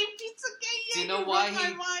was gonna say Pizza Gate. Do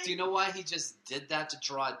you know why he just did that to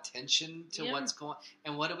draw attention to what's going on?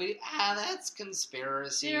 And what do we? That's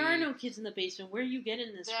conspiracy. There are no kids in the basement. Where are you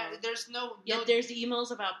getting this from? There's no. Yet there's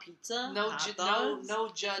emails about pizza. No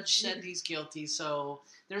judge said he's guilty, so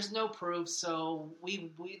there's no proof. So we're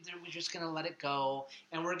just gonna let it go,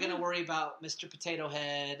 and we're gonna worry about Mr. Potato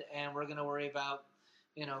Head, and we're gonna worry about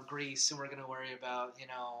Grease, and we're gonna worry about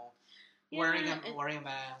wearing a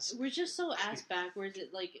mask. We're just so ass backwards.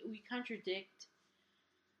 We contradict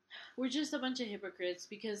we're just a bunch of hypocrites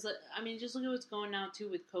because, I mean, just look at what's going on too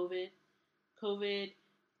with COVID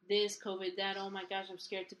this, COVID that. Oh my gosh, I'm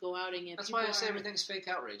scared to go out again. That's why I say everything's fake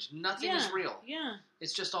outrage. Nothing is real. Yeah.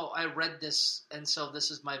 It's just all, I read this, and so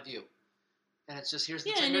this is my view. And it's just, here's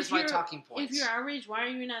my talking points. If you're outraged, why are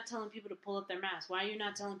you not telling people to pull up their masks? Why are you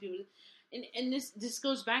not telling people to, and this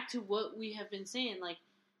goes back to what we have been saying, like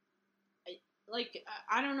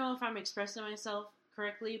I don't know if I'm expressing myself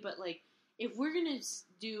correctly, but like, if we're gonna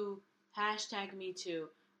do #MeToo,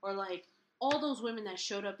 or like all those women that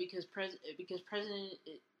showed up because President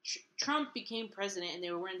Trump became president and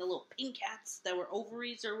they were wearing the little pink hats that were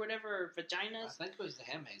ovaries or whatever, or vaginas. I think it was the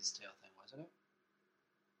Handmaid's Tale thing, wasn't it?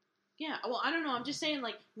 Yeah, well, I don't know. I'm just saying,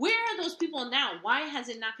 like, where are those people now? Why has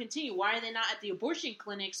it not continued? Why are they not at the abortion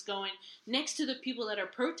clinics going next to the people that are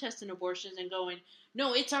protesting abortions and going,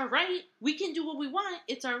 no, it's our right. We can do what we want.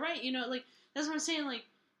 It's our right. You know, like, that's what I'm saying. Like,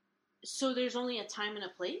 so there's only a time and a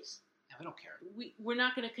place? Yeah, we don't care. We're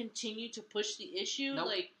not going to continue to push the issue? Nope.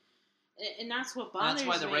 Like, and that's what bothers me.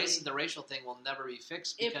 That's why the racial thing will never be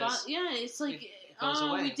fixed, because it's like, it goes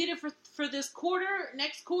away. We did it for this quarter.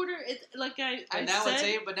 Next quarter, it's like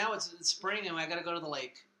but now it's spring and I got to go to the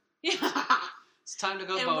lake. Yeah, it's time to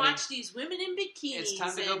go and boating. watch these women in bikinis. It's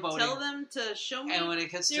time to go boating. Tell them to show me their boobs.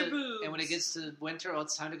 And when it gets to winter,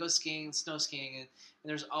 it's time to go skiing, snow skiing, and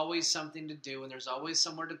there's always something to do, and there's always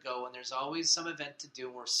somewhere to go, and there's always some event to do.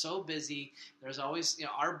 And we're so busy. There's always,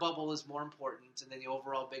 our bubble is more important than the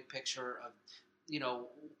overall big picture of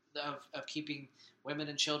keeping women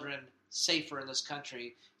and children safer in this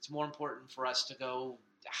country. It's more important for us to go.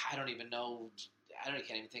 I can't even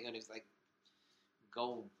think of it. Like,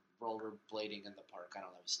 go rollerblading in the park. I don't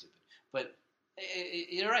know. It's stupid, but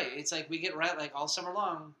you're right. It's like we get like all summer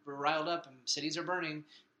long, we're riled up, and cities are burning.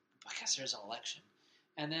 I guess there's an election,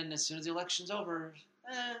 and then as soon as the election's over,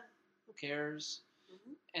 who cares?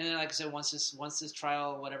 Mm-hmm. And then, like I said, once this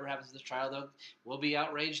trial, whatever happens to this trial, we'll be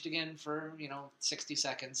outraged again for 60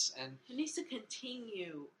 seconds, and it needs to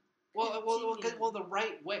continue. Well, the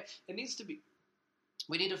right way. It needs to be.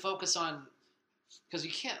 We need to focus on, because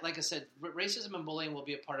you can't, like I said, racism and bullying will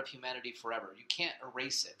be a part of humanity forever. You can't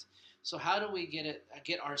erase it. So how do we get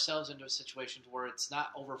ourselves into a situation where it's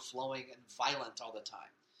not overflowing and violent all the time?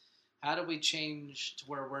 How do we change to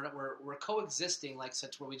where we're coexisting, like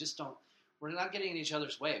such, where we're not getting in each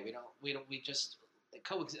other's way. We just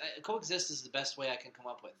coexist is the best way I can come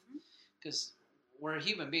up with, because we're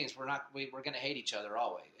human beings. We're going to hate each other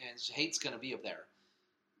always, and hate's going to be up there.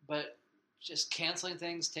 But just canceling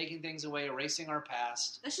things, taking things away, erasing our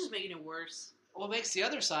past. That's just making it worse. Well, it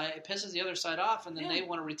pisses the other side off, and then they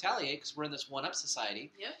want to retaliate because we're in this one-up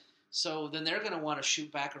society. Yep. So then they're going to want to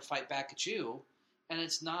shoot back or fight back at you, and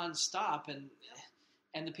it's nonstop.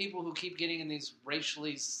 And the people who keep getting in these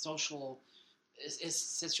racially social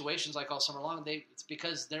situations like all summer long, it's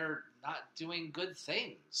because they're not doing good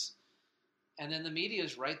things. And then the media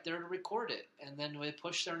is right there to record it, and then they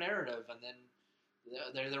push their narrative, and then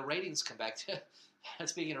their ratings come back to.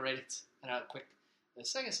 Speaking of ratings, and quick, the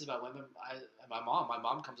second is about women. My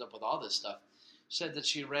mom comes up with all this stuff. Said that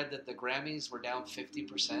she read that the Grammys were down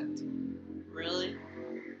 50%. Really?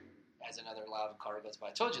 As another loud car goes by.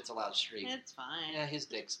 I told you it's a loud street. It's fine. Yeah, his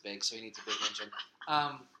dick's big, so he needs a big engine.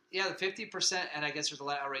 Yeah, the 50%, and I guess there's a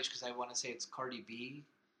lot of outrage because I want to say it's Cardi B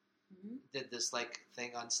did this like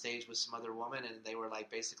thing on stage with some other woman, and they were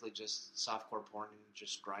like basically just softcore porn and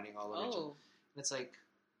just grinding all over each other. And it's like,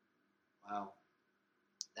 wow,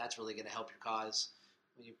 that's really going to help your cause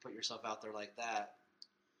when you put yourself out there like that.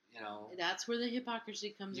 That's where the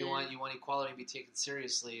hypocrisy comes in. You want equality to be taken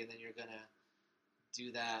seriously, and then you're going to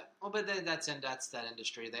do that. Well, but then that's that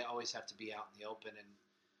industry. They always have to be out in the open,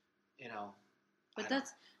 and But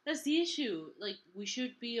that's the issue. Like, we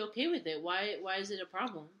should be okay with it. Why is it a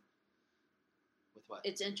problem? With what?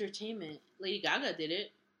 It's entertainment. Lady Gaga did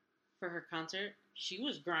it for her concert. She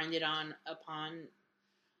was grinded upon.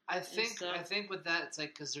 I think with that, it's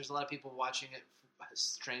like, because there's a lot of people watching it,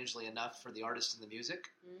 strangely enough, for the artist and the music.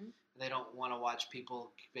 Mm-hmm. And they don't want to watch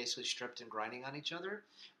people basically stripped and grinding on each other.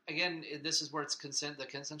 Again, this is where it's the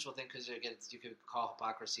consensual thing, because again, you could call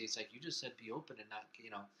hypocrisy. It's like, you just said be open and not,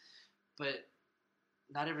 but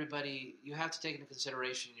not everybody. You have to take into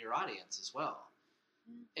consideration your audience as well.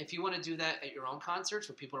 Mm-hmm. If you want to do that at your own concerts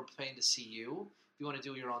where people are paying to see you, if you want to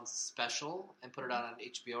do your own special and put it out on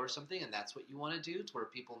HBO or something, and that's what you want to do, to where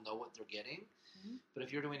people know what they're getting. Mm-hmm. But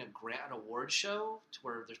if you're doing an award show to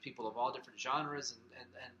where there's people of all different genres and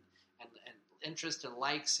interest and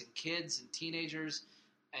likes and kids and teenagers,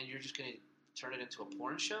 and you're just going to turn it into a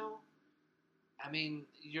porn show, I mean,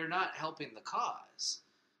 you're not helping the cause.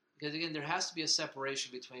 Because again, there has to be a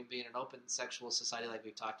separation between being an open sexual society, like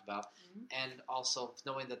we've talked about, and also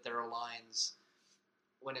knowing that there are lines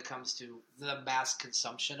when it comes to the mass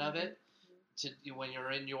consumption of it. When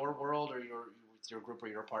you're in your world or with your group or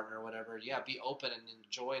your partner or whatever, be open and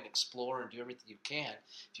enjoy and explore and do everything you can.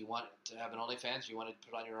 If you want to have an OnlyFans, if you want to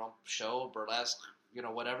put on your own show, burlesque,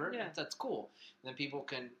 whatever, that's cool. And then people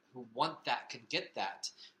who want that can get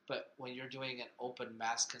that. But when you're doing an open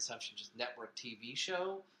mass consumption, just network TV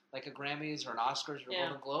show, like a Grammys or an Oscars or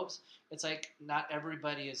Golden Globes, it's like not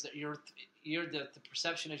everybody is that. The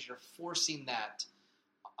perception is you're forcing that,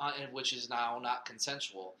 which is now not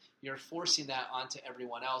consensual. You're forcing that onto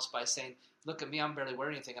everyone else by saying, "Look at me, I'm barely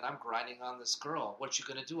wearing anything, and I'm grinding on this girl. What you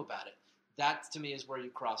going to do about it?" That to me is where you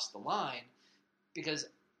cross the line, because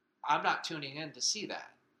I'm not tuning in to see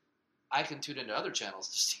that. I can tune into other channels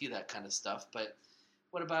to see that kind of stuff, but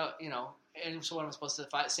what about, and so what am I supposed to,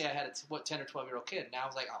 if I say I had a 10 or 12-year-old kid, now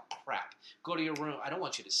it's like, oh, crap, go to your room. I don't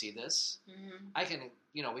want you to see this. I can,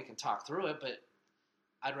 we can talk through it, but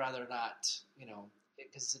I'd rather not,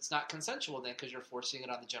 because it's not consensual then because you're forcing it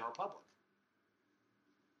on the general public.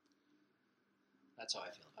 That's how I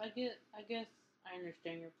feel about it. I guess I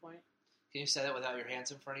understand your point. Can you say that without your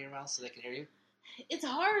hands in front of your mouth so they can hear you? It's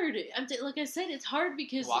hard. Like I said, it's hard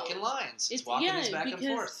because... Walking lines. It's walking these back and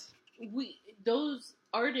forth. Those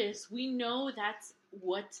artists, we know that's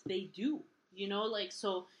what they do.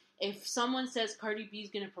 So if someone says Cardi B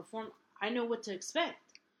is going to perform, I know what to expect.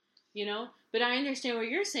 But I understand what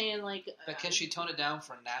you're saying. But can she tone it down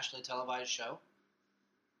for a nationally televised show?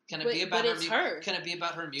 Can it be about her? Can it be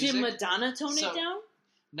about her music? Did Madonna tone it down?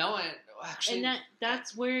 No, actually, and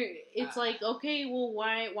that's where it's like, okay, well,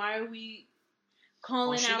 why are we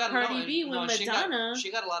calling out Cardi B when Madonna?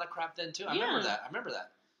 She got a lot of crap then too. I remember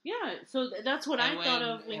that. Yeah, so that's what I thought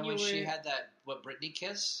of when she had that Britney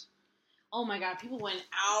kiss. Oh my God, people went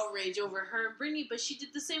outrage over her and Britney, but she did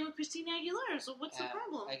the same with Christina Aguilera. So what's the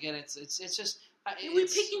problem? Again, it's just we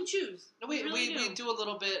pick and choose. We do a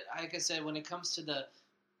little bit. Like I said, when it comes to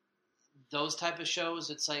those type of shows,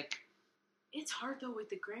 it's like it's hard though with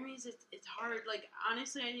the Grammys. It's hard. Like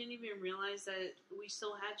honestly, I didn't even realize that we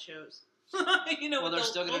still had shows. Well, they're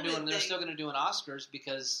still going to do. They're still going to do an Oscars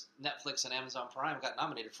because Netflix and Amazon Prime got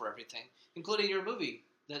nominated for everything, including your movie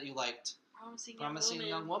that you liked, Promising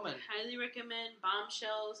Young Woman. Highly recommend.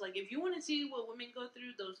 Bombshells. Like if you want to see what women go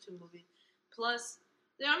through, those two movies. Plus,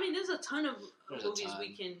 there's a ton of movies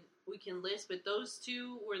we can list, but those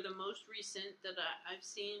two were the most recent that I've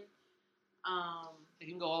seen. You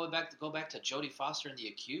can go all the way back to Jodie Foster and The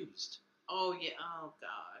Accused. Oh yeah! Oh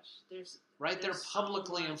gosh, there's there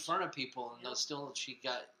publicly in front of people, and still she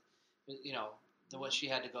got, what she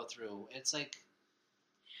had to go through. It's like,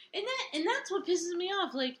 and that's what pisses me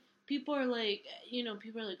off. Like people are like,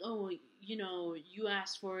 oh, you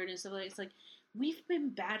asked for it and stuff like that. It's like we've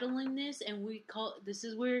been battling this, and this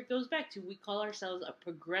is where it goes back to. We call ourselves a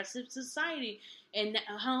progressive society, and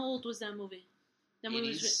how old was that movie? That movie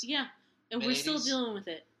was and we're still dealing with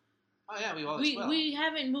it. Oh yeah, we always will. We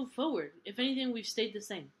haven't moved forward. If anything, we've stayed the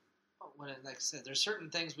same. Like I said, there's certain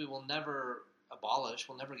things we will never abolish.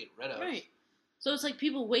 We'll never get rid of. Right. So it's like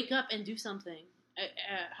people wake up and do something.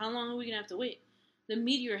 How long are we gonna have to wait? The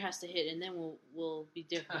meteor has to hit, and then we'll be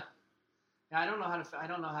different. I don't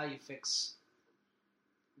know how you fix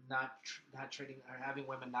not treating or having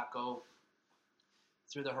women not go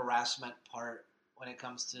through the harassment part. When it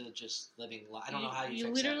comes to just living life. I don't know how you fix that.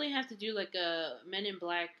 You literally have to do like a Men in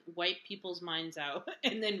Black, wipe people's minds out,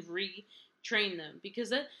 and then retrain them.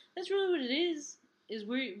 Because that's really what it is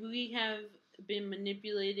we have been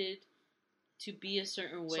manipulated to be a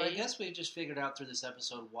certain way. So I guess we just figured out through this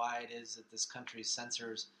episode why it is that this country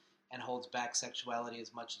censors and holds back sexuality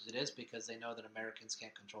as much as it is, because they know that Americans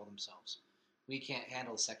can't control themselves. We can't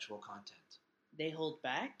handle sexual content. They hold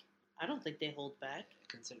back? I don't think they hold back.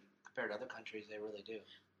 Compared to other countries, they really do.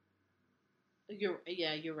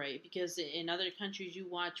 You're right. Because in other countries, you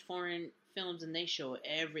watch foreign films and they show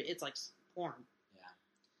it's like porn. Yeah,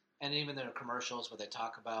 and even their commercials where they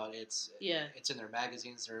talk about it's in their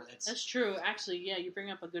magazines. That's true. Actually, you bring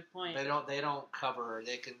up a good point. They don't cover.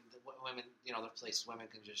 Women. The place women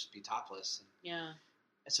can just be topless.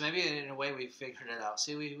 So maybe in a way we figured it out.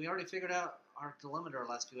 See, we already figured out our dilemma in our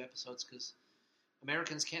last few episodes because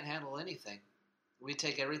Americans can't handle anything. We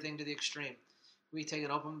take everything to the extreme. We take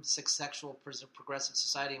an open, sexual, progressive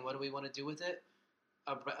society, and what do we want to do with it?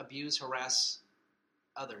 Abuse, harass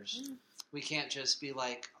others. We can't just be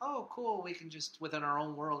like, oh, cool, we can just, within our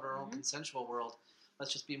own world, our own consensual world,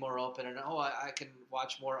 let's just be more open. And, I can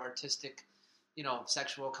watch more artistic,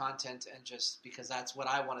 sexual content, and just, because that's what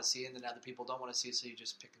I want to see, and then other people don't want to see, so you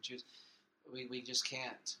just pick and choose. We just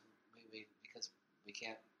can't. because we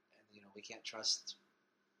can't, we can't trust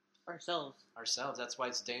ourselves. That's why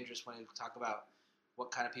it's dangerous when you talk about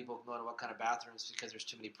what kind of people can go to what kind of bathrooms, because there's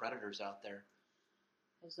too many predators out there.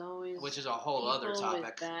 There's always, which is a whole other topic.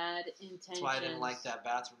 With bad intentions. That's why I didn't like that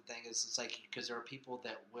bathroom thing. It's like because there are people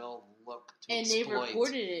that will look to and exploit. they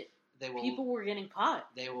reported it. People were getting caught.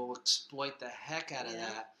 They will exploit the heck out of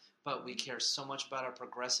that. But we care so much about our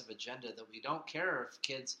progressive agenda that we don't care if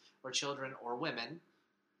kids or children or women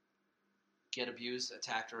get abused,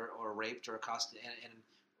 attacked, or raped or accosted in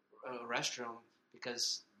a restroom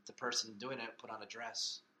because the person doing it put on a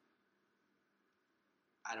dress.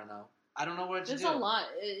 I don't know. I don't know what to do. There's a lot.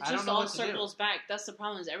 It just all circles back. That's the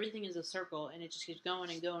problem. Is everything is a circle, and it just keeps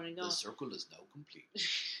going and going and going. The circle is now complete.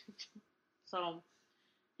 So,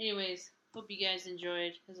 anyways, hope you guys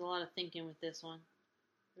enjoyed. There's a lot of thinking with this one.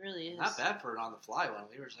 It really is. Not bad for an on the fly one.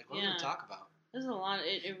 We were just like, what are we going to talk about? There's a lot.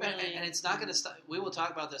 It really. And it's not going to stop. We will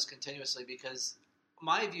talk about this continuously because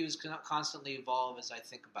my views constantly evolve as I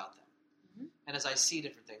think about them, and as I see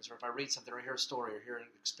different things, or if I read something, or hear a story, or hear an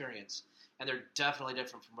experience. And they're definitely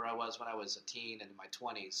different from where I was when I was a teen and in my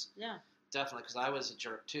 20s. Yeah. Definitely, because I was a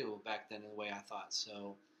jerk, too, back then in the way I thought.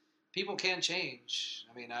 So, people can change.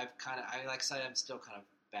 I mean, like I said, I'm still kind of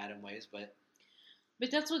bad in ways, but... But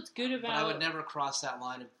that's what's good about... But I would never cross that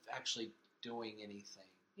line of actually doing anything.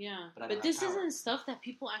 Yeah. But this isn't stuff that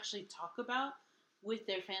people actually talk about with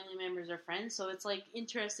their family members or friends, so it's, like,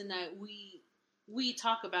 interesting that we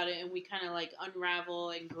talk about it and we kind of like unravel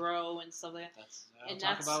and grow and stuff like that.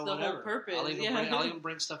 That's the whole purpose. I'll even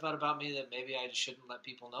bring stuff out about me that maybe I just shouldn't let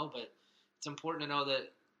people know, but it's important to know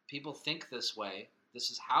that people think this way.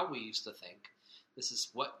 This is how we used to think. This is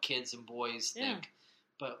what kids and boys think.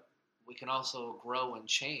 But we can also grow and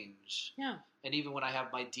change. Yeah. And even when I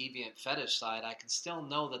have my deviant fetish side, I can still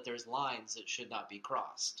know that there's lines that should not be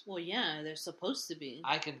crossed. Well, yeah, they're supposed to be.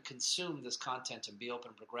 I can consume this content and be open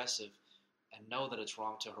and progressive and know that it's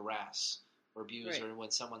wrong to harass or abuse, or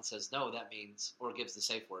when someone says no, that means, or gives the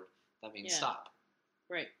safe word, that means stop.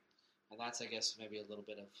 Right. And that's, I guess, maybe a little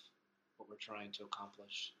bit of what we're trying to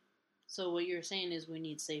accomplish. So what you're saying is we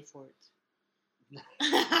need safe words.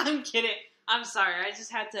 I'm kidding. I'm sorry. I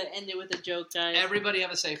just had to end it with a joke, guys. Everybody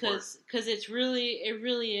have a safe word. Because it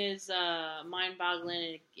really is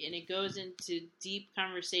mind-boggling, and it goes into deep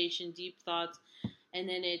conversation, deep thoughts, and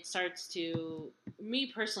then it starts to,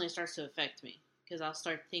 me personally, starts to affect me. Because I'll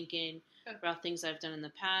start thinking about things I've done in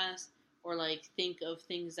the past, or like think of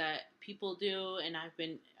things that people do, and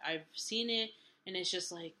I've seen it, and it's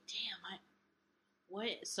just like, damn, what?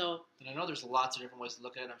 So. And I know there's lots of different ways to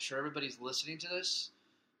look at it. I'm sure everybody's listening to this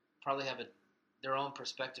probably have their own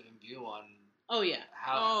perspective and view on. Oh yeah.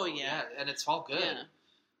 And it's all good. Yeah.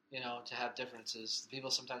 You know, to have differences.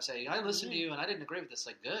 People sometimes say, I listened to you and I didn't agree with this.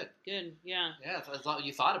 Like, good. Good, yeah. Yeah, I thought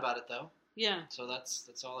you thought about it, though. Yeah. So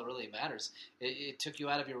that's all that really matters. It took you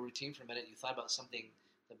out of your routine for a minute. You thought about something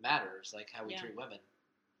that matters, like how we treat women.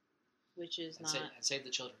 Which is and save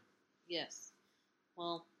the children. Yes.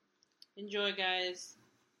 Well, enjoy, guys.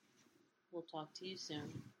 We'll talk to you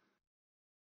soon.